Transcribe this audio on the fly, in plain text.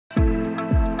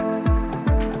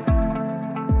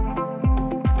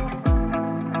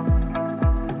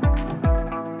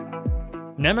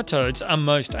Nematodes are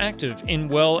most active in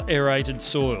well-aerated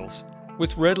soils,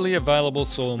 with readily available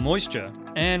soil moisture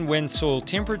and when soil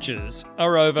temperatures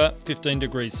are over 15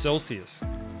 degrees Celsius.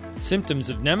 Symptoms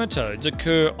of nematodes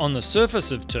occur on the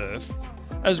surface of turf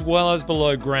as well as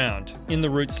below ground in the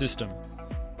root system.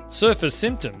 Surface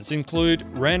symptoms include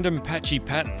random patchy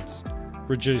patterns,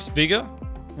 reduced vigour,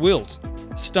 wilt,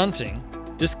 stunting,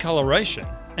 discoloration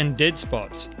and dead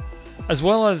spots, as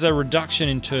well as a reduction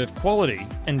in turf quality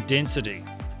and density.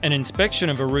 An inspection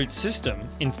of a root system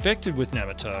infected with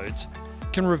nematodes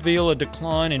can reveal a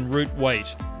decline in root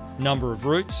weight, number of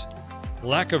roots,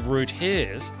 lack of root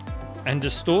hairs, and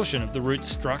distortion of the root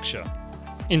structure.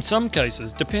 In some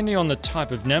cases, depending on the type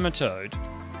of nematode,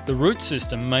 the root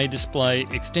system may display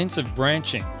extensive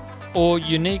branching or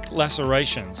unique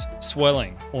lacerations,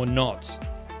 swelling, or knots.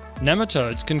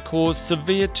 Nematodes can cause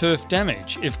severe turf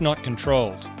damage if not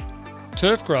controlled.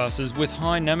 Turf grasses with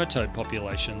high nematode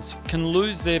populations can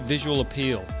lose their visual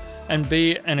appeal and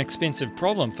be an expensive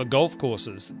problem for golf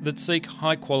courses that seek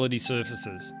high-quality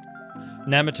surfaces.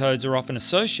 Nematodes are often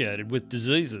associated with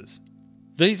diseases.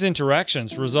 These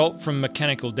interactions result from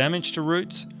mechanical damage to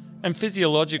roots and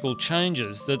physiological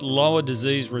changes that lower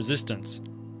disease resistance.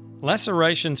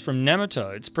 Lacerations from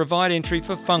nematodes provide entry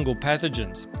for fungal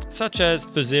pathogens such as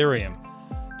Fusarium,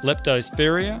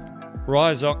 Leptosphaeria,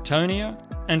 Rhizoctonia,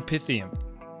 and Pythium.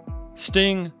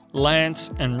 Sting,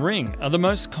 lance, and ring are the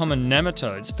most common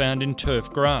nematodes found in turf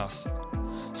grass.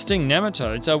 Sting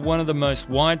nematodes are one of the most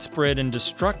widespread and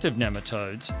destructive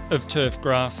nematodes of turf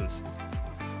grasses.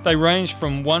 They range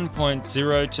from 1.0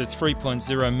 to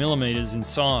 3.0 millimeters in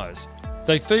size.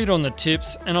 They feed on the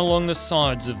tips and along the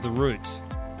sides of the roots.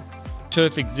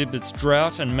 Turf exhibits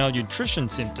drought and malnutrition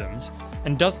symptoms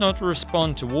and does not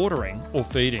respond to watering or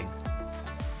feeding.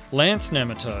 Lance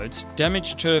nematodes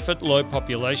damage turf at low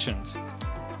populations.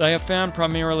 They are found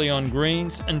primarily on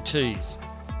greens and tees.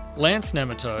 Lance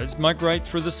nematodes migrate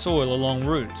through the soil along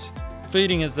roots,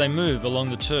 feeding as they move along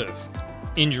the turf.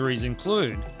 Injuries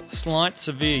include slight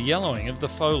severe yellowing of the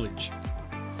foliage,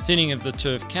 thinning of the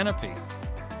turf canopy,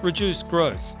 reduced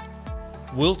growth,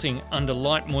 wilting under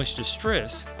light moisture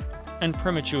stress, and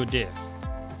premature death.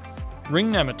 Ring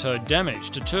nematode damage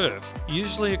to turf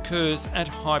usually occurs at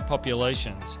high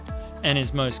populations and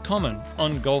is most common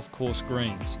on golf course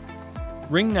greens.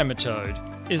 Ring nematode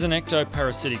is an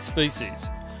ectoparasitic species,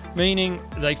 meaning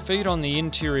they feed on the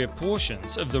interior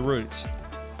portions of the roots.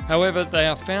 However, they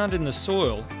are found in the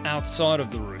soil outside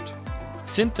of the root.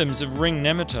 Symptoms of ring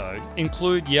nematode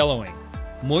include yellowing,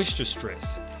 moisture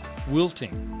stress,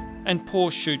 wilting, and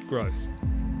poor shoot growth.